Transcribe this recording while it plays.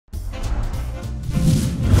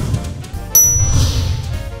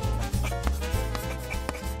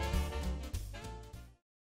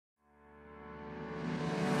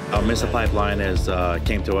Mr. Pipeline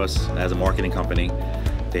came to us as a marketing company.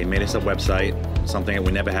 They made us a website, something that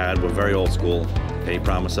we never had. We're very old school. They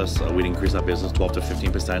promised us we'd increase our business 12 to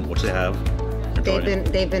 15%, which they have.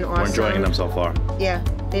 They've been awesome. We're enjoying them so far. Yeah,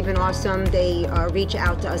 they've been awesome. They reach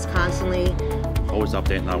out to us constantly. Always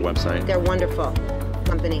updating our website. They're wonderful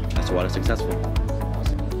company. That's why they're successful.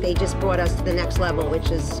 They just brought us to the next level, which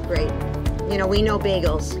is great. You know, we know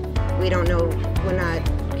bagels. We don't know, we're not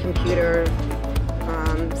computer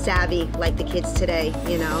savvy like the kids today,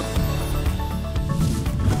 you know.